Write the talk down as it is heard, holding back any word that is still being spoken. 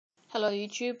Hello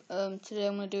YouTube, today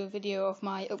I'm going to do a video of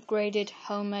my upgraded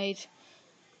homemade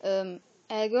air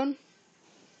gun.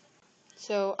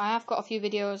 So I have got a few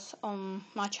videos on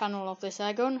my channel of this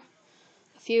air gun,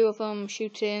 a few of them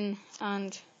shooting,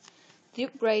 and the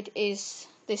upgrade is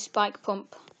this spike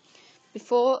pump.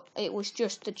 Before it was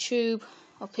just the tube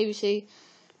of PVC,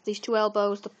 these two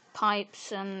elbows, the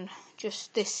pipes, and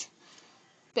just this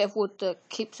bit of wood that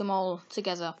keeps them all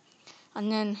together. And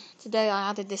then today I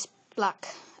added this black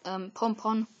pump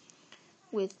on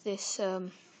with this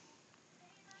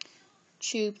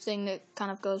tube thing that kind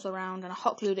of goes around, and I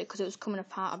hot glued it because it was coming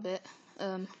apart a bit.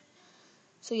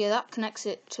 So yeah, that connects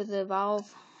it to the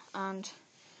valve, and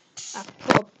I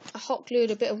hot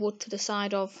glued a bit of wood to the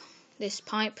side of this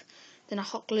pipe. Then I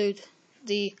hot glued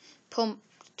the pump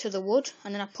to the wood,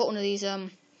 and then I put one of these I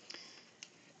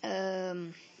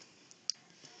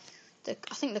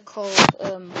think they're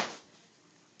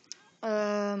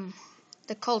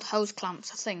called hose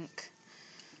clamps, I think.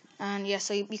 And yeah,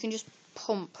 so you can just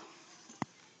pump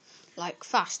like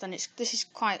fast, and this is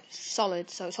quite solid,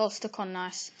 so it's all stuck on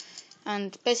nice.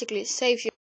 And basically it saves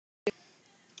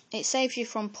you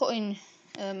from putting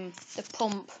the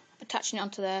pump, attaching it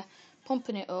onto there,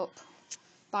 pumping it up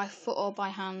by foot or by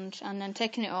hand, and then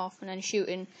taking it off and then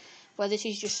shooting, where this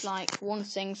is just like one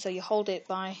thing, so you hold it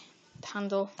by the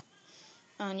handle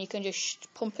and you can just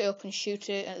pump it up and shoot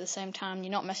it at the same time.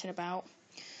 You're not messing about.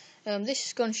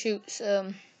 This gun shoots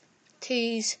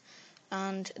T's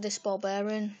and this ball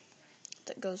bearing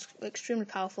that goes extremely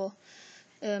powerful.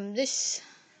 This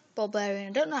ball bearing,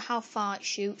 I don't know how far it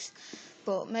shoots,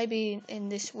 but maybe in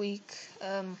this week,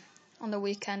 on the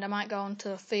weekend, I might go onto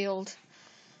the field,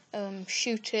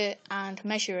 shoot it and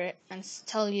measure it and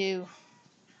tell you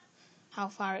how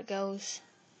far it goes.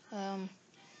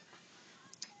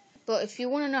 But if you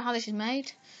want to know how this is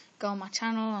made, go on my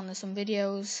channel, and there's some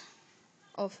videos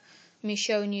of me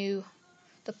showing you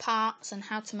the parts and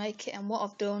how to make it and what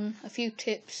I've done, a few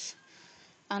tips,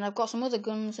 and I've got some other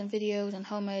guns and videos and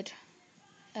homemade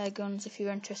air guns if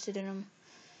you're interested in them.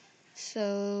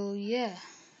 So yeah,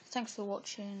 thanks for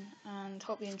watching, and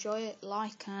hope you enjoy it.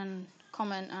 Like and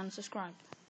comment and subscribe.